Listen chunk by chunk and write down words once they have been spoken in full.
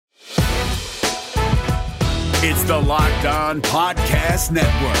It's the Locked On Podcast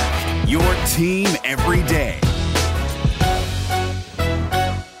Network, your team every day.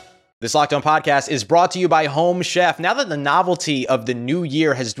 This Locked On Podcast is brought to you by Home Chef. Now that the novelty of the new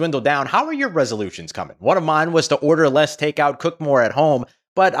year has dwindled down, how are your resolutions coming? One of mine was to order less takeout, cook more at home,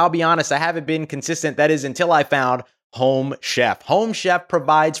 but I'll be honest, I haven't been consistent. That is until I found Home Chef. Home Chef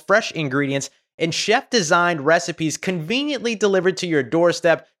provides fresh ingredients and chef-designed recipes conveniently delivered to your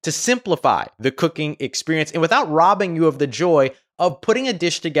doorstep to simplify the cooking experience and without robbing you of the joy of putting a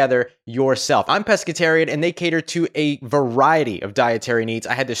dish together yourself. I'm pescatarian and they cater to a variety of dietary needs.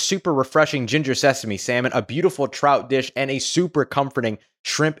 I had this super refreshing ginger sesame salmon, a beautiful trout dish, and a super comforting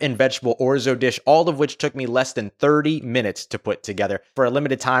shrimp and vegetable orzo dish, all of which took me less than 30 minutes to put together. For a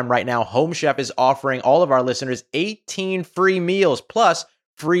limited time right now, Home Chef is offering all of our listeners 18 free meals plus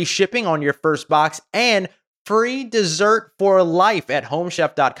free shipping on your first box and free dessert for life at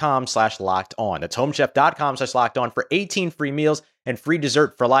homechef.com/lockedon. That's homechef.com/lockedon for 18 free meals and free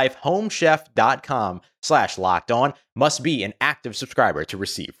dessert for life. Homechef.com/lockedon. Must be an active subscriber to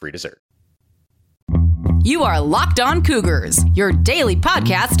receive free dessert. You are Locked On Cougars, your daily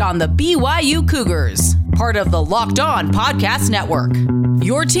podcast on the BYU Cougars, part of the Locked On Podcast Network,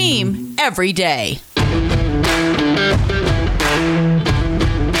 your team every day.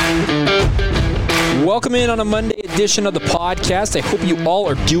 Welcome in on a Monday edition of the podcast. I hope you all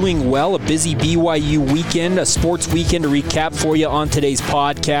are doing well. A busy BYU weekend, a sports weekend to recap for you on today's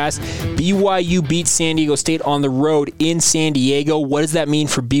podcast. BYU beats San Diego State on the road in San Diego. What does that mean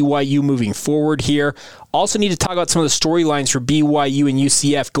for BYU moving forward here? Also need to talk about some of the storylines for BYU and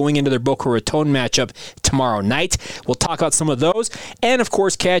UCF going into their Boca Raton matchup tomorrow night. We'll talk about some of those and, of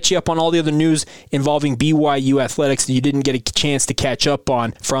course, catch you up on all the other news involving BYU athletics that you didn't get a chance to catch up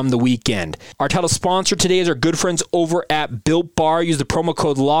on from the weekend. Our title sponsor today is our good friends over at Built Bar. Use the promo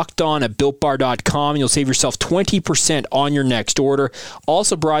code LOCKEDON at BuiltBar.com. You'll save yourself 20% on your next order.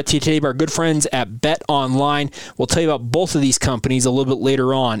 Also brought to you today by our good friends at Bet Online. We'll tell you about both of these companies a little bit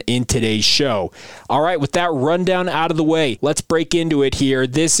later on in today's show. All right, with that rundown out of the way, let's break into it here.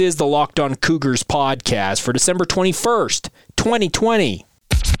 This is the Locked On Cougars podcast for December 21st, 2020.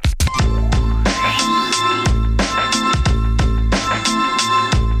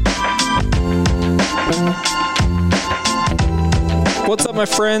 What's up, my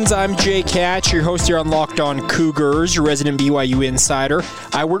friends? I'm Jay Catch, your host here on Locked On Cougars, your resident BYU insider.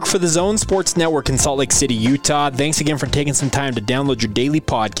 I work for the Zone Sports Network in Salt Lake City, Utah. Thanks again for taking some time to download your daily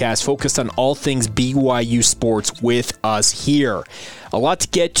podcast focused on all things BYU sports with us here. A lot to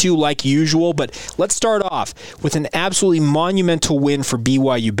get to like usual, but let's start off with an absolutely monumental win for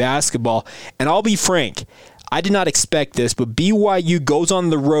BYU basketball. And I'll be frank, I did not expect this, but BYU goes on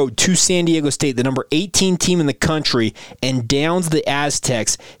the road to San Diego State, the number 18 team in the country, and downs the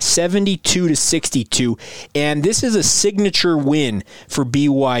Aztecs 72-62. And this is a signature win for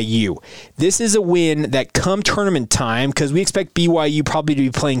BYU. This is a win that come tournament time, because we expect BYU probably to be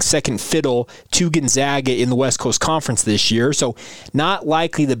playing second fiddle to Gonzaga in the West Coast Conference this year. So not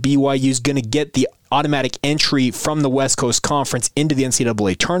likely that BYU is going to get the automatic entry from the West Coast Conference into the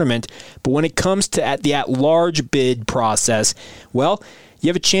NCAA tournament. But when it comes to the at-large bid process, well, you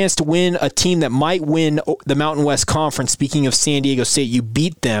have a chance to win a team that might win the Mountain West Conference. Speaking of San Diego State, you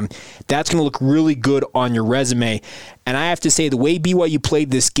beat them. That's going to look really good on your resume. And I have to say, the way BYU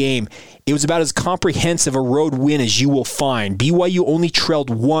played this game, it was about as comprehensive a road win as you will find. BYU only trailed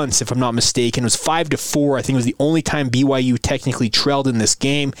once, if I'm not mistaken. It was 5-4. I think it was the only time BYU technically trailed in this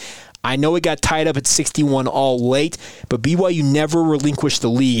game. I know it got tied up at 61 all late, but BYU never relinquished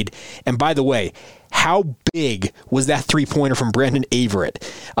the lead. And by the way, how big was that three-pointer from Brandon Averett?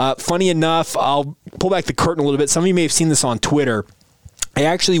 Funny enough, I'll pull back the curtain a little bit. Some of you may have seen this on Twitter. I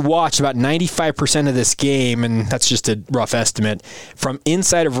actually watched about 95% of this game, and that's just a rough estimate, from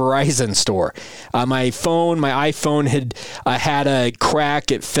inside a Verizon store. My iPhone had a crack.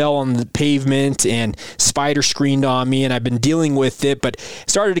 It fell on the pavement and spider screened on me, and I've been dealing with it, but it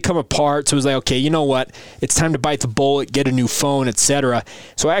started to come apart, so I was like, okay, you know what? It's time to bite the bullet, get a new phone, etc.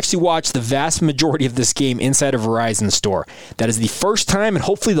 So I actually watched the vast majority of this game inside a Verizon store. That is the first time, and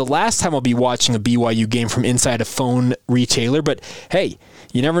hopefully the last time I'll be watching a BYU game from inside a phone retailer, but hey,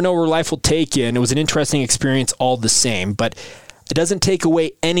 you never know where life will take you, and it was an interesting experience all the same. But it doesn't take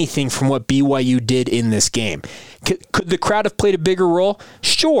away anything from what BYU did in this game. Could the crowd have played a bigger role?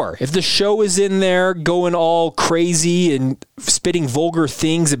 Sure. If the show is in there going all crazy and spitting vulgar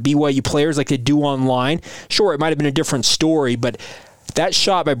things at BYU players like they do online, sure, it might have been a different story, but that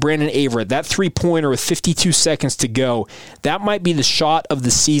shot by Brandon Averett, that three-pointer with 52 seconds to go, that might be the shot of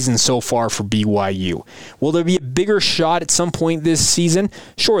the season so far for BYU. Will there be a bigger shot at some point this season?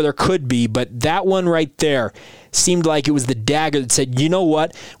 Sure, there could be, but that one right there seemed like it was the dagger that said, you know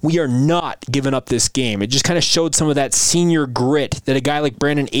what, we are not giving up this game. It just kind of showed some of that senior grit that a guy like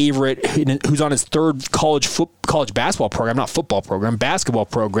Brandon Averett, who's on his third college basketball program, not football program, basketball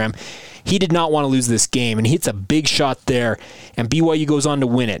program, he did not want to lose this game, and he hits a big shot there, and BYU goes on to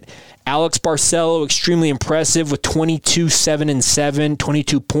win it. Alex Barcelo, extremely impressive with 22, 7, and 7,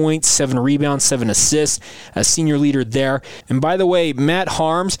 22 points, 7 rebounds, 7 assists, a senior leader there. And by the way, Matt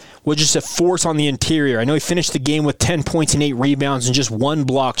Harms was just a force on the interior. I know he finished the game with 10 points and 8 rebounds and just one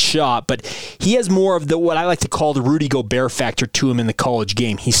blocked shot, but he has more of what I like to call the Rudy Gobert factor to him in the college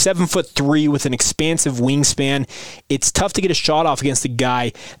game. He's 7'3" with an expansive wingspan. It's tough to get a shot off against a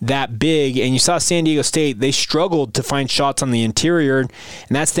guy that big, and you saw San Diego State, they struggled to find shots on the interior, and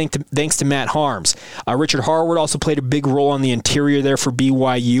that's thanks to Matt Harms. Richard Harward also played a big role on the interior there for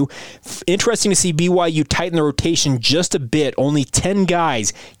BYU. Interesting to see BYU tighten the rotation just a bit. Only 10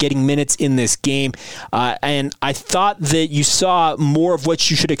 guys getting minutes in this game. And I thought that you saw more of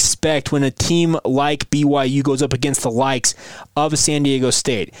what you should expect when a team like BYU goes up against the likes of San Diego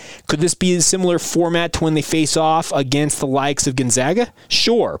State. Could this be a similar format to when they face off against the likes of Gonzaga?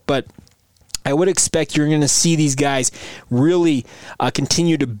 Sure, but I would expect you're going to see these guys really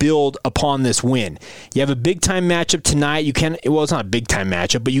continue to build upon this win. You have a big-time matchup tonight. It's not a big-time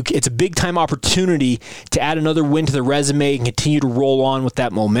matchup, but it's a big-time opportunity to add another win to the resume and continue to roll on with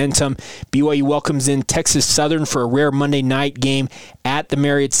that momentum. BYU welcomes in Texas Southern for a rare Monday night game at the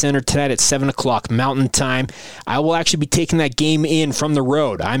Marriott Center tonight at 7 o'clock Mountain Time. I will actually be taking that game in from the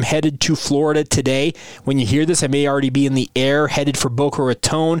road. I'm headed to Florida today. When you hear this, I may already be in the air, headed for Boca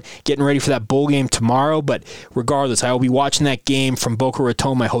Raton, getting ready for that bowl game tomorrow, but regardless, I will be watching that game from Boca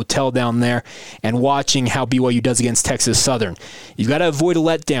Raton, my hotel down there, and watching how BYU does against Texas Southern. You've got to avoid a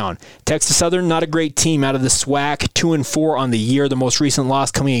letdown. Texas Southern, not a great team out of the SWAC, 2-4 on the year, the most recent loss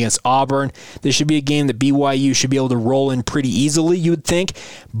coming against Auburn. This should be a game that BYU should be able to roll in pretty easily, you would think,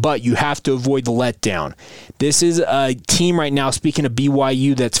 but you have to avoid the letdown. This is a team right now, speaking of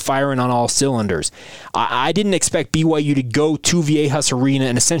BYU, that's firing on all cylinders. I didn't expect BYU to go to Viejas Arena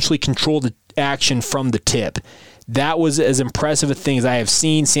and essentially control the action from the tip. That was as impressive a thing as I have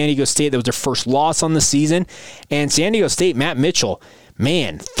seen. San Diego State, that was their first loss on the season. And San Diego State, Matt Mitchell,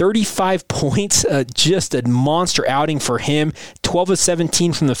 man, 35 points, just a monster outing for him. 12 of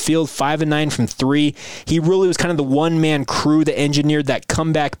 17 from the field, 5 of 9 from 3. He really was kind of the one-man crew that engineered that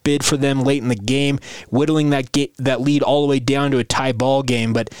comeback bid for them late in the game, whittling that lead all the way down to a tie ball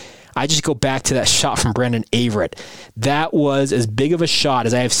game. But I just go back to that shot from Brandon Averett. That was as big of a shot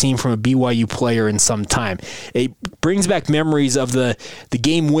as I have seen from a BYU player in some time. It brings back memories of the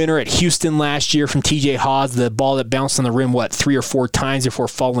game winner at Houston last year from TJ Haws, the ball that bounced on the rim, 3 or 4 times before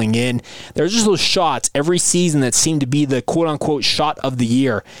falling in. There's just those shots every season that seem to be the quote-unquote shot of the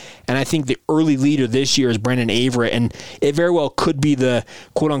year. And I think the early leader this year is Brandon Averett, and it very well could be the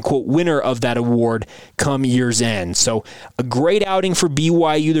quote-unquote winner of that award come year's end. So a great outing for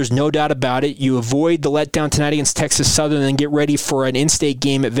BYU. There's no doubt about it. You avoid the letdown tonight against Texas Southern and get ready for an in-state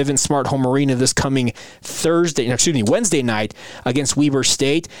game at Vivint Smart Home Arena this coming Wednesday night against Weber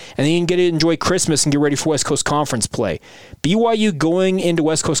State. And then you can get to enjoy Christmas and get ready for West Coast Conference play. BYU going into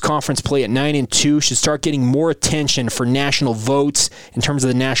West Coast Conference play at 9-2 should start getting more attention for national votes in terms of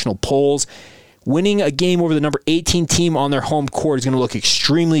the national polls. Winning a game over the number 18 team on their home court is going to look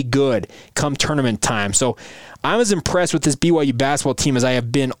extremely good come tournament time. So I'm as impressed with this BYU basketball team as I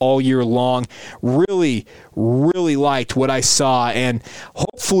have been all year long. Really, really liked what I saw, and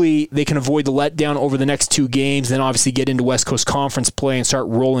hopefully they can avoid the letdown over the next 2 games, then obviously get into West Coast Conference play and start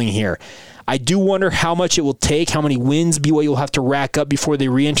rolling here. I do wonder how much it will take, how many wins BYU will have to rack up before they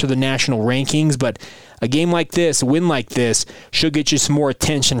re-enter the national rankings, but a game like this, a win like this, should get you some more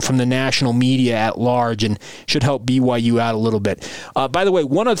attention from the national media at large and should help BYU out a little bit. By the way,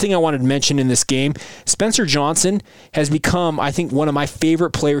 one other thing I wanted to mention in this game, Spencer Johnson has become, I think, one of my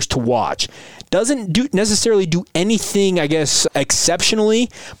favorite players to watch. Doesn't necessarily do anything, I guess, exceptionally,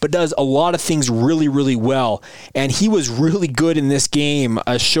 but does a lot of things really, really well. And he was really good in this game,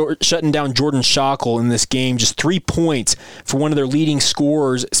 shutting down Jordan Schockel in this game. Just 3 points for one of their leading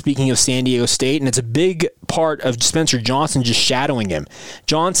scorers, speaking of San Diego State. And it's a big big part of Spencer Johnson just shadowing him.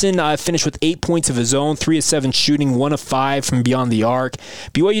 Johnson finished with 8 points of his own, 3 of 7 shooting, 1 of 5 from beyond the arc.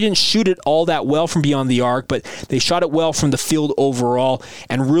 BYU didn't shoot it all that well from beyond the arc, but they shot it well from the field overall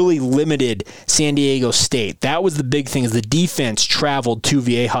and really limited San Diego State. That was the big thing, is the defense traveled to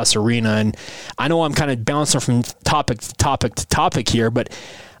Viejas Arena. And I know I'm kind of bouncing from topic to topic to topic here, but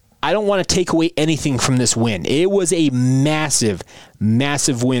I don't want to take away anything from this win. It was a massive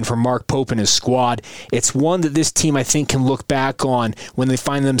win for Mark Pope and his squad. It's one that this team, I think, can look back on when they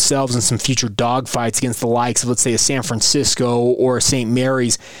find themselves in some future dogfights against the likes of, let's say, a San Francisco or a St.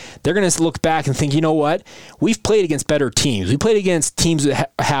 Mary's. They're going to look back and think, you know what? We've played against better teams. We played against teams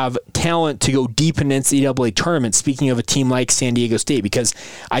that have talent to go deep in NCAA tournament, speaking of a team like San Diego State, because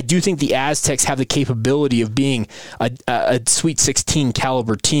I do think the Aztecs have the capability of being a Sweet 16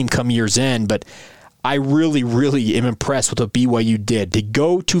 caliber team come year's end, but I really am impressed with what BYU did. To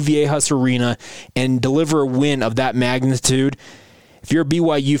go to Viejas Arena and deliver a win of that magnitude, if you're a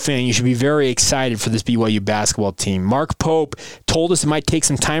BYU fan, you should be very excited for this BYU basketball team. Mark Pope told us it might take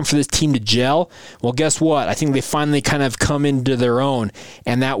some time for this team to gel. Well, guess what? I think they finally kind of come into their own,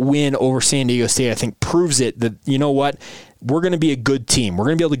 and that win over San Diego State, I think, proves it that, you know what? We're going to be a good team. We're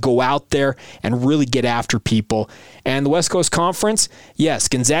going to be able to go out there and really get after people. And the West Coast Conference, yes,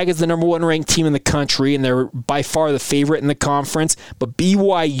 Gonzaga is the number 1 ranked team in the country, and they're by far the favorite in the conference. But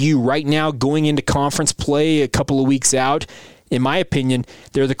BYU right now going into conference play a couple of weeks out, in my opinion,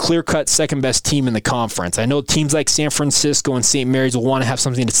 they're the clear-cut second-best team in the conference. I know teams like San Francisco and St. Mary's will want to have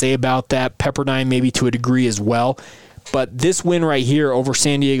something to say about that, Pepperdine maybe to a degree as well. But this win right here over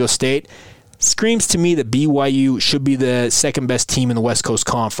San Diego State screams to me that BYU should be the second-best team in the West Coast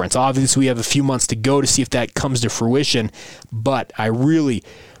Conference. Obviously, we have a few months to go to see if that comes to fruition, but I really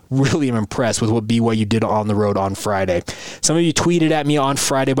am impressed with what BYU did on the road on Friday. Some of you tweeted at me on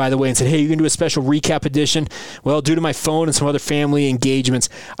Friday, by the way, and said, hey, you're going to do a special recap edition? Well, due to my phone and some other family engagements,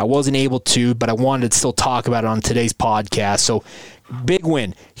 I wasn't able to, but I wanted to still talk about it on today's podcast. So big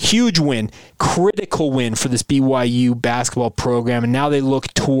win, huge win, critical win for this BYU basketball program. And now they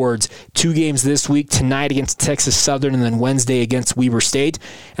look towards 2 games this week, tonight against Texas Southern and then Wednesday against Weber State.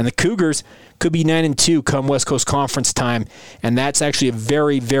 And the Cougars could be 9-2 come West Coast Conference time, and that's actually a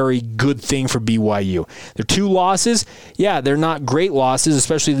very good thing for BYU. Their 2 losses, yeah, they're not great losses,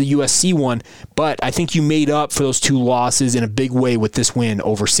 especially the USC one, but I think you made up for those 2 losses in a big way with this win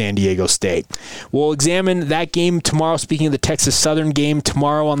over San Diego State. We'll examine that game tomorrow. Speaking of the Texas Southern game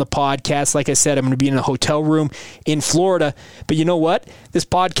tomorrow on the podcast, like I said, I'm going to be in a hotel room in Florida, but you know what? This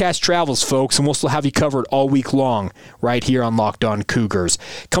podcast travels, folks, and we'll still have you covered all week long right here on Locked On Cougars.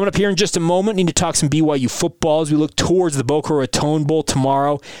 Coming up here in just a moment, need to talk some BYU football as we look towards the Boca Raton Bowl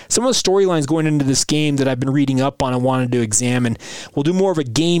tomorrow. Some of the storylines going into this game that I've been reading up on and wanted to examine. We'll do more of a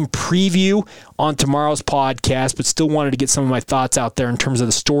game preview on tomorrow's podcast, but still wanted to get some of my thoughts out there in terms of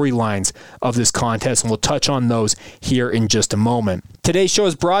the storylines of this contest, and we'll touch on those here in just a moment. Today's show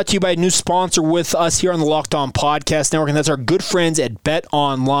is brought to you by a new sponsor with us here on the Locked On Podcast Network, and that's our good friends at Bet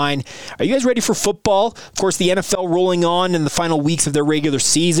Online. Are you guys ready for football? Of course, the NFL rolling on in the final weeks of their regular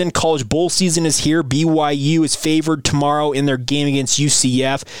season. College bowl season is here. BYU is favored tomorrow in their game against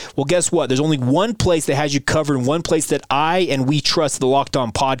UCF. Well, guess what? There's only one place that has you covered, and one place that I and we trust, the Locked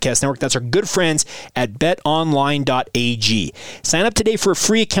On Podcast Network. That's our good friends at betonline.ag. Sign up today for a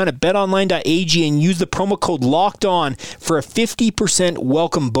free account at betonline.ag and use the promo code LOCKEDON for a 50%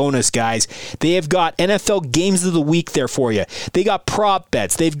 welcome bonus, guys. They have got NFL games of the week there for you. They got prop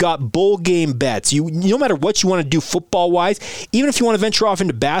bets. They've got bowl game bets. No matter what you want to do football-wise, even if you want to venture off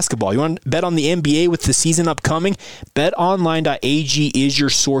into basketball, you want to bet on the NBA with the season upcoming, betonline.ag is your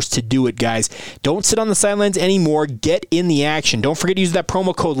source to do it, guys. Don't sit on the sidelines anymore. Get in the action. Don't forget to use that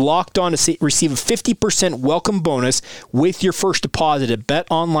promo code LOCKEDON to receive a 50% welcome bonus with your first deposit at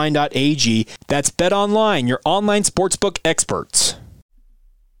betonline.ag. That's BetOnline, your online sportsbook experts.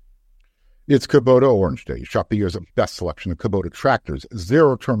 It's Kubota Orange Day. Shop the year's best selection of Kubota tractors,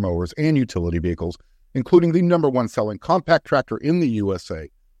 zero-turn mowers, and utility vehicles, including the #1 selling compact tractor in the USA.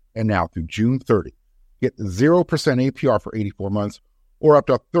 And now through June 30, get 0% APR for 84 months or up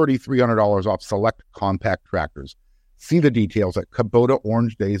to $3,300 off select compact tractors. See the details at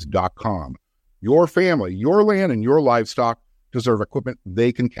KubotaOrangeDays.com. Your family, your land, and your livestock deserve equipment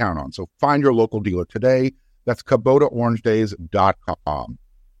they can count on. So find your local dealer today. That's KubotaOrangeDays.com.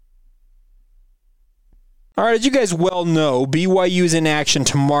 All right, as you guys well know, BYU is in action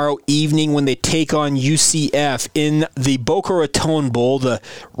tomorrow evening when they take on UCF in the Boca Raton Bowl, the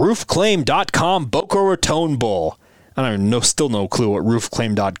roofclaim.com Boca Raton Bowl. still no clue what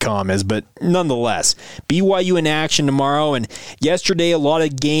roofclaim.com is, but nonetheless, BYU in action tomorrow. And yesterday, a lot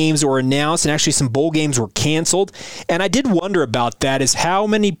of games were announced, and actually some bowl games were canceled. And I did wonder about that, is how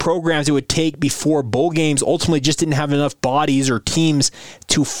many programs it would take before bowl games ultimately just didn't have enough bodies or teams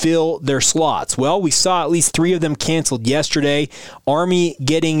to fill their slots. Well, we saw at least 3 of them canceled yesterday. Army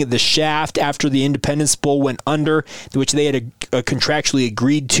getting the shaft after the Independence Bowl went under, which they had contractually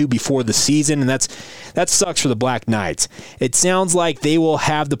agreed to before the season, and that sucks for the Black Knights. It sounds like they will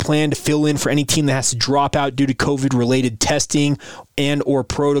have the plan to fill in for any team that has to drop out due to COVID-related testing and or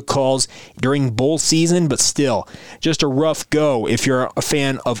protocols during bowl season, but still, just a rough go if you're a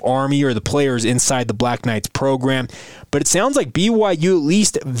fan of Army or the players inside the Black Knights program. But it sounds like BYU at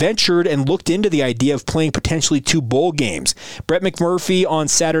least ventured and looked into the idea of playing potentially 2 bowl games. Brett McMurphy on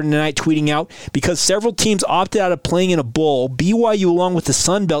Saturday night tweeting out, because several teams opted out of playing in a bowl, BYU along with the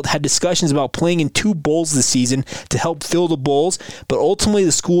Sun Belt had discussions about playing in 2 bowls this season to help fill the bowls, but ultimately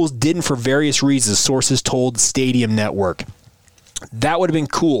the schools didn't for various reasons, sources told Stadium Network. That would have been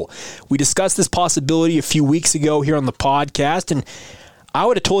cool. We discussed this possibility a few weeks ago here on the podcast, and I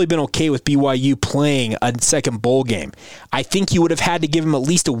would have totally been okay with BYU playing a second bowl game. I think you would have had to give them at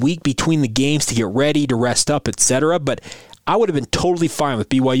least a week between the games to get ready, to rest up, etc., but I would have been totally fine with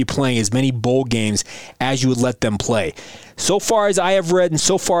BYU playing as many bowl games as you would let them play. So far as I have read and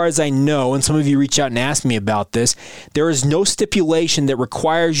so far as I know, and some of you reach out and ask me about this, there is no stipulation that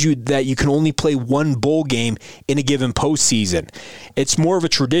requires you that you can only play 1 bowl game in a given postseason. It's more of a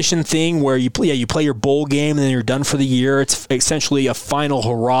tradition thing where you play your bowl game and then you're done for the year. It's essentially a final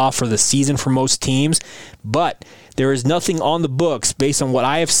hurrah for the season for most teams, but there is nothing on the books based on what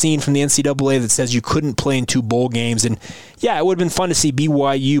I have seen from the NCAA that says you couldn't play in 2 bowl games. And yeah, it would have been fun to see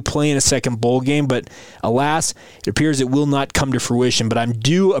BYU play in a second bowl game, but alas, it appears it will not come to fruition. But I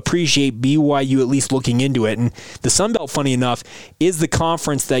do appreciate BYU at least looking into it. And the Sun Belt, funny enough, is the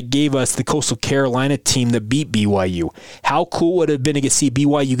conference that gave us the Coastal Carolina team that beat BYU. How cool would it have been to see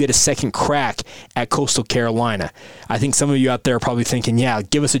BYU get a second crack at Coastal Carolina? I think some of you out there are probably thinking, yeah,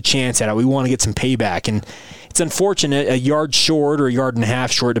 give us a chance at it. We want to get some payback. And it's unfortunate, a yard short or a yard and a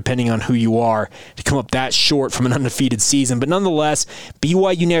half short, depending on who you are, to come up that short from an undefeated season. But nonetheless,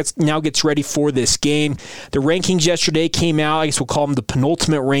 BYU now gets ready for this game. The rankings yesterday came out. I guess we'll call them the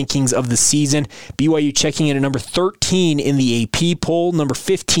penultimate rankings of the season. BYU checking in at number 13 in the AP poll, number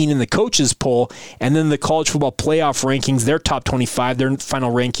 15 in the coaches poll, and then the college football playoff rankings, their top 25, their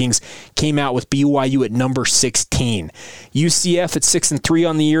final rankings came out with BYU at number 16. UCF at 6-3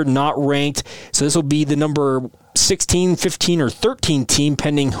 on the year, not ranked. So this will be the number 16, 15, or 13 team,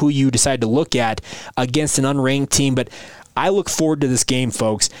 pending who you decide to look at, against an unranked team. But I look forward to this game,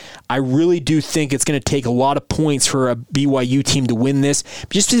 folks. I really do think it's going to take a lot of points for a BYU team to win this,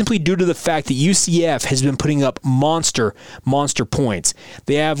 just simply due to the fact that UCF has been putting up monster points.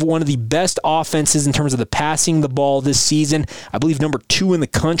 They have one of the best offenses in terms of the passing the ball this season. I believe number 2 in the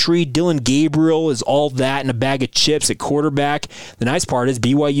country. Dylan Gabriel is all that in a bag of chips at quarterback. The nice part is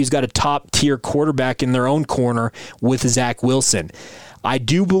BYU's got a top-tier quarterback in their own corner with Zach Wilson. I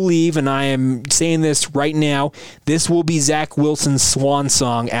do believe, and I am saying this right now, this will be Zach Wilson's swan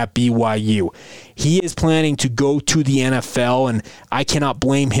song at BYU. He is planning to go to the NFL, and I cannot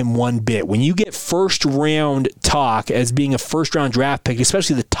blame him one bit. When you get first-round talk as being a first-round draft pick,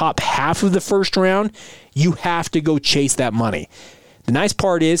 especially the top half of the first round, you have to go chase that money. The nice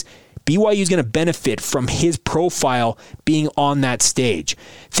part is, BYU is going to benefit from his profile being on that stage.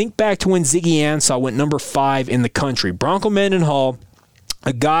 Think back to when Ziggy Ansah went number 5 in the country. Bronco Mendenhall,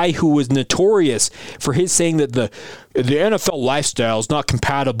 a guy who was notorious for his saying that the NFL lifestyle is not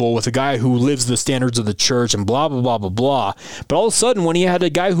compatible with a guy who lives the standards of the church and blah, blah, blah, blah, blah. But all of a sudden, when he had a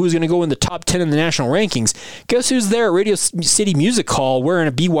guy who was going to go in the top 10 in the national rankings, guess who's there at Radio City Music Hall wearing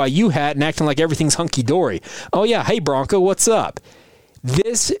a BYU hat and acting like everything's hunky-dory? Oh yeah, hey Bronco, what's up?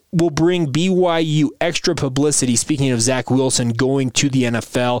 This will bring BYU extra publicity, speaking of Zach Wilson going to the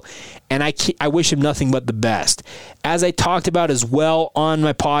NFL, and I wish him nothing but the best. As I talked about as well on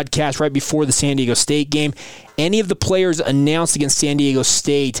my podcast right before the San Diego State game, any of the players announced against San Diego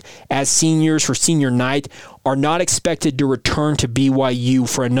State as seniors for senior night are not expected to return to BYU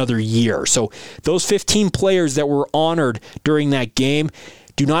for another year. So those 15 players that were honored during that game,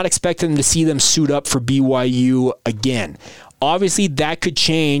 do not expect them to see them suit up for BYU again. Obviously, that could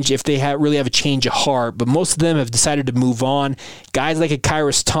change if they really have a change of heart, but most of them have decided to move on. Guys like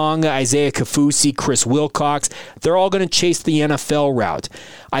Akyrus Tonga, Isaiah Kafusi, Chris Wilcox, they're all going to chase the NFL route.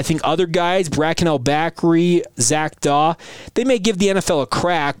 I think other guys, Bracken El-Bakri, Zach Daw, they may give the NFL a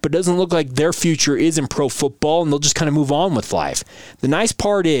crack, but it doesn't look like their future is in pro football, and they'll just kind of move on with life. The nice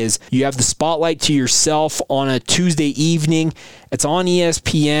part is you have the spotlight to yourself on a Tuesday evening. It's on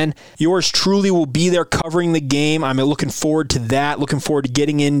ESPN. Yours truly will be there covering the game. I'm looking forward to that. Looking forward to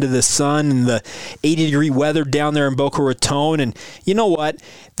getting into the sun and the 80-degree weather down there in Boca Raton. And you know what?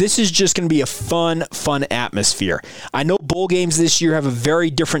 This is just going to be a fun atmosphere. I know bowl games this year have a very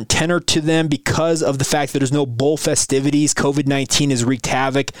different tenor to them because of the fact that there's no bowl festivities. COVID-19 has wreaked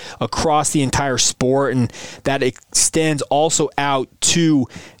havoc across the entire sport, and that extends also out to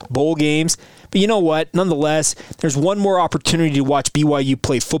bowl games. But you know what? Nonetheless, there's one more opportunity to watch BYU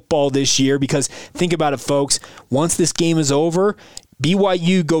play football this year because think about it, folks. Once this game is over,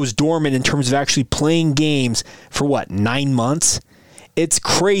 BYU goes dormant in terms of actually playing games for 9 months? It's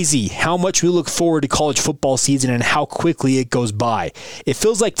crazy how much we look forward to college football season and how quickly it goes by. It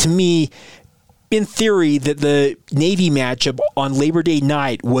feels like to me, in theory, that the Navy matchup on Labor Day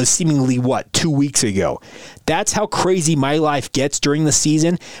night was seemingly, 2 weeks ago. That's how crazy my life gets during the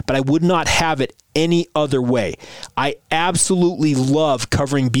season, but I would not have it any other way. I absolutely love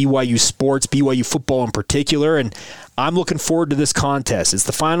covering BYU sports, BYU football in particular, and I'm looking forward to this contest. It's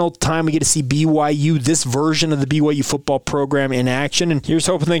the final time we get to see BYU, this version of the BYU football program in action, and here's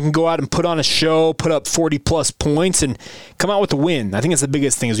hoping they can go out and put on a show, put up 40-plus points, and come out with a win. I think that's the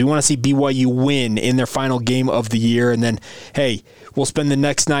biggest thing, is we want to see BYU win in their final game of the year, and then, hey, we'll spend the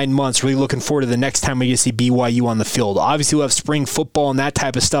next 9 months really looking forward to the next time we get to see BYU on the field. Obviously, we'll have spring football and that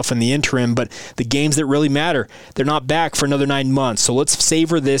type of stuff in the interim, but the games that really matter, they're not back for another 9 months. So let's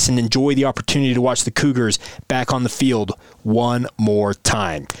savor this and enjoy the opportunity to watch the Cougars back on the field one more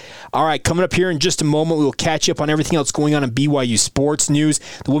time. All right, coming up here in just a moment, we will catch you up on everything else going on in BYU sports news.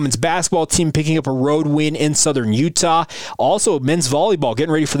 The women's basketball team picking up a road win in southern Utah. Also, men's volleyball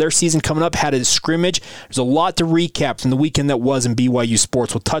getting ready for their season coming up, had a scrimmage. There's a lot to recap from the weekend that was in BYU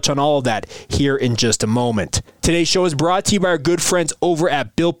sports. We'll touch on all of that here in just a moment. Today's show is brought to you by our good friends over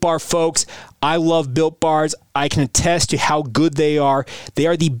at Built Bar, folks. I love Built Bars. I can attest to how good they are. They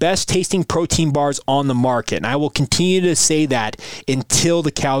are the best tasting protein bars on the market, and I will continue to say that until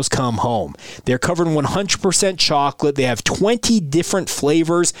the cows come home. They're covered in 100% chocolate. They have 20 different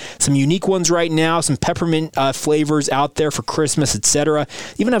flavors, some unique ones right now, some peppermint flavors out there for Christmas, etc.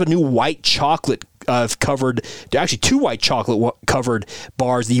 Even have a new white chocolate covered, actually 2 white chocolate covered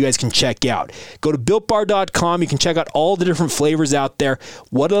bars that you guys can check out. Go to BuiltBar.com. You can check out all the different flavors out there.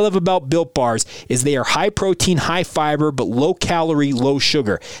 What I love about Built Bars is they are high protein, high fiber, but low calorie, low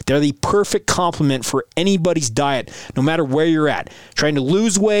sugar. They're the perfect complement for anybody's diet, no matter where you're at. Trying to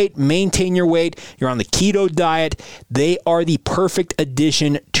lose weight, maintain your weight, you're on the keto diet. They are the perfect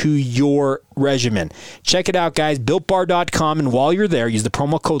addition to your regimen. Check it out, guys. BuiltBar.com, and while you're there, use the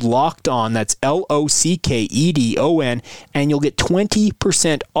promo code LOCKEDON. That's LOCKEDON, and you'll get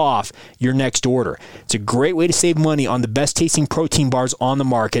 20% off your next order. It's a great way to save money on the best tasting protein bars on the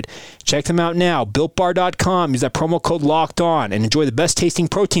market. Check them out now. BuiltBar.com. Use that promo code LOCKEDON and enjoy the best tasting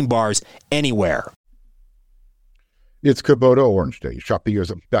protein bars anywhere. It's Kubota Orange Day. Shop the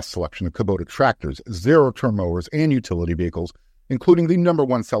year's best selection of Kubota tractors, zero-turn mowers, and utility vehicles, including the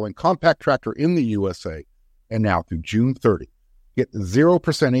 #1 selling compact tractor in the USA. And now through June 30, get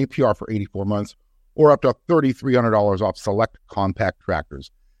 0% APR for 84 months or up to $3,300 off select compact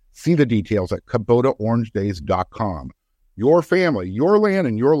tractors. See the details at KubotaOrangeDays.com. Your family, your land,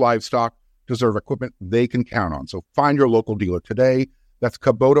 and your livestock deserve equipment they can count on. So find your local dealer today. That's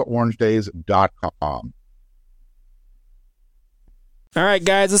KubotaOrangeDays.com. All right,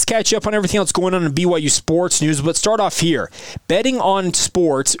 guys, let's catch you up on everything else going on in BYU sports news. But start off here. Betting on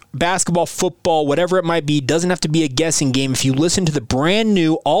sports, basketball, football, whatever it might be, doesn't have to be a guessing game if you listen to the brand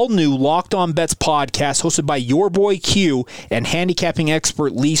new, all-new Locked On Bets podcast hosted by your boy Q and handicapping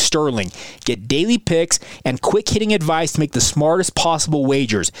expert Lee Sterling. Get daily picks and quick-hitting advice to make the smartest possible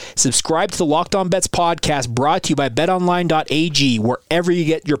wagers. Subscribe to the Locked On Bets podcast brought to you by betonline.ag wherever you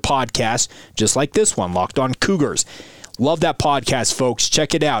get your podcasts, just like this one, Locked On Cougars. Love that podcast, folks.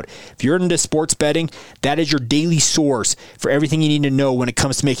 Check it out. If you're into sports betting, that is your daily source for everything you need to know when it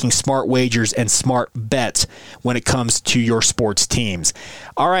comes to making smart wagers and smart bets when it comes to your sports teams.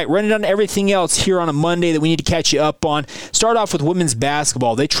 All right, running on everything else here on a Monday that we need to catch you up on. Start off with women's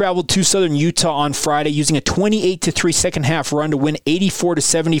basketball. They traveled to southern Utah on Friday using a 28-3 second half run to win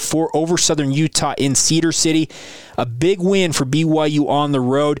 84-74 over southern Utah in Cedar City. A big win for BYU on the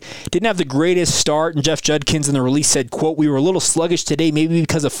road. Didn't have the greatest start, and Jeff Judkins in the release said, quote, boat. We were a little sluggish today, maybe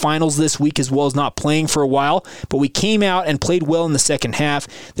because of finals this week as well as not playing for a while, but we came out and played well in the second half.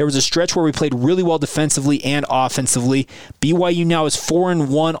 There was a stretch where we played really well defensively and offensively. BYU now is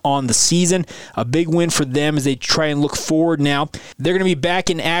 4-1 on the season. A big win for them as they try and look forward now. They're going to be back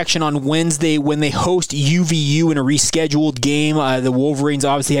in action on Wednesday when they host UVU in a rescheduled game. The Wolverines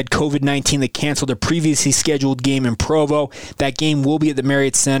obviously had COVID-19 that canceled their previously scheduled game in Provo. That game will be at the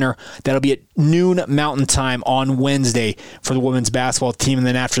Marriott Center. That'll be at noon Mountain Time on Wednesday for the women's basketball team, and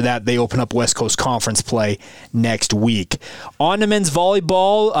then after that, they open up West Coast Conference play next week. On to men's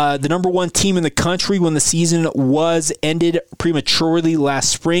volleyball, the number one team in the country when the season was ended prematurely last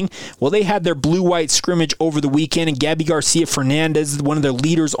spring. Well, they had their blue-white scrimmage over the weekend, and Gabby Garcia-Fernandez, one of their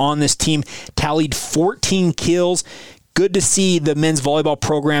leaders on this team, tallied 14 kills. Good to see the men's volleyball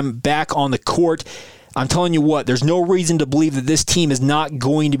program back on the court. I'm telling you what, there's no reason to believe that this team is not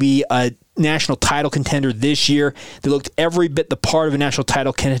going to be a national title contender this year. They looked every bit the part of a national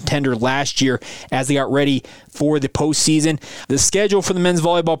title contender last year as they got ready for the postseason. The schedule for the men's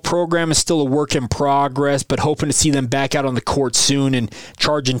volleyball program is still a work in progress, but hoping to see them back out on the court soon and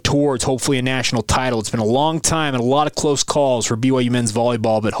charging towards hopefully a national title. It's been a long time and a lot of close calls for BYU men's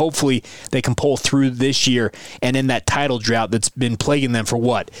volleyball, but hopefully they can pull through this year and in that title drought that's been plaguing them for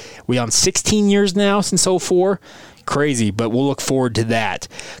what? We on 16 years now since 2004? Crazy, but we'll look forward to that.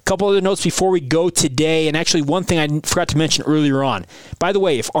 A couple other notes before we go today, and actually one thing I forgot to mention earlier on. By the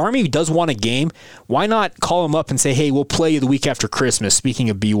way, if Army does want a game, why not call them up and say, hey, we'll play you the week after Christmas,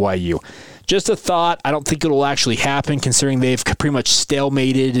 speaking of BYU. Just a thought. I don't think it'll actually happen considering they've pretty much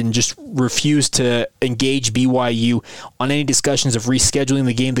stalemated and just refused to engage BYU on any discussions of rescheduling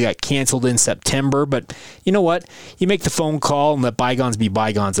the game that got canceled in September. But you know what? You make the phone call and let bygones be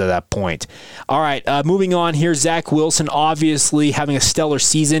bygones at that point. All right, moving on here. Zach Wilson obviously having a stellar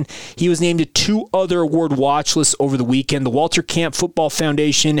season. He was named to 2 other award watch lists over the weekend. The Walter Camp Football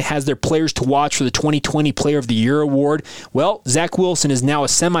Foundation has their players to watch for the 2020 Player of the Year award. Well, Zach Wilson is now a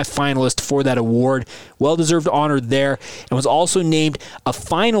semifinalist for that award. Well-deserved honor there, and was also named a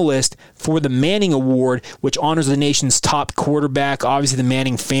finalist for the Manning Award, which honors the nation's top quarterback. Obviously, the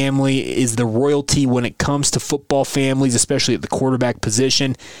Manning family is the royalty when it comes to football families, especially at the quarterback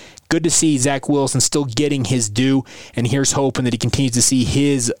position. Good to see Zach Wilson still getting his due, and here's hoping that he continues to see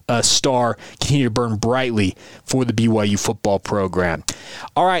his star continue to burn brightly for the BYU football program.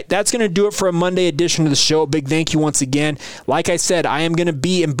 All right, that's going to do it for a Monday edition of the show. A big thank you once again. Like I said, I am going to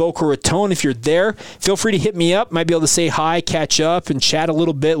be in Boca Raton. If you're there, feel free to hit me up. Might be able to say hi, catch up, and chat a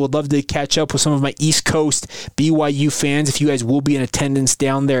little bit. Would love to catch up with some of my East Coast BYU fans if you guys will be in attendance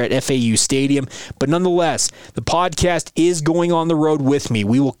down there at FAU Stadium. But nonetheless, the podcast is going on the road with me.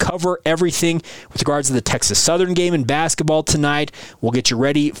 We will cover everything with regards to the Texas Southern game in basketball tonight. We'll get you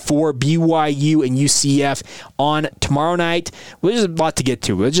ready for BYU and UCF on tomorrow night. Well, there's a lot to get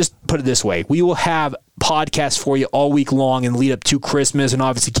to. Let's just put it this way. We will have podcast for you all week long and lead up to Christmas, and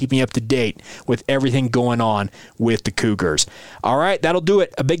obviously keeping you up to date with everything going on with the Cougars. All right, that'll do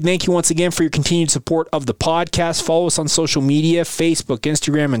it. A big thank you once again for your continued support of the podcast. Follow us on social media, Facebook,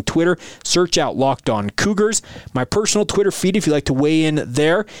 Instagram, and Twitter. Search out Locked On Cougars. My personal Twitter feed, if you'd like to weigh in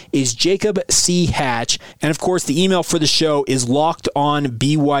there, is Jacob C. Hatch. And of course, the email for the show is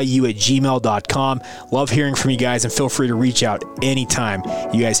lockedonbyu@gmail.com. Love hearing from you guys, and feel free to reach out anytime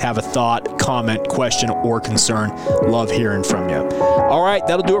you guys have a thought, comment, question, or concern. Love hearing from you. All right,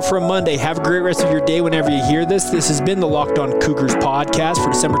 that'll do it for a Monday. Have a great rest of your day whenever you hear this. This has been the Locked On Cougars podcast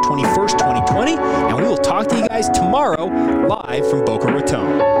for December 21st, 2020, and we will talk to you guys tomorrow live from Boca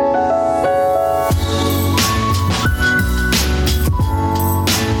Raton.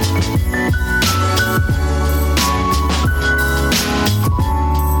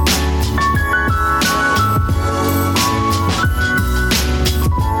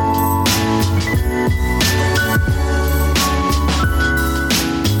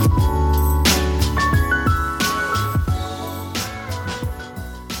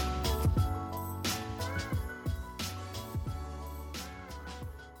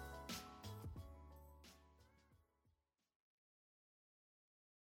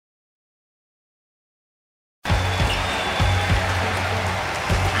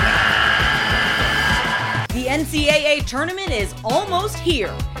 The NCAA tournament is almost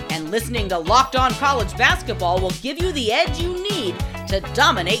here, and listening to Locked On College Basketball will give you the edge you need to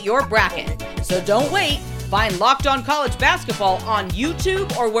dominate your bracket. So don't wait. Find Locked On College Basketball on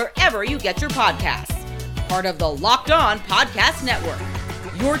YouTube or wherever you get your podcasts. Part of the Locked On Podcast Network.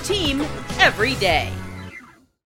 Your team every day.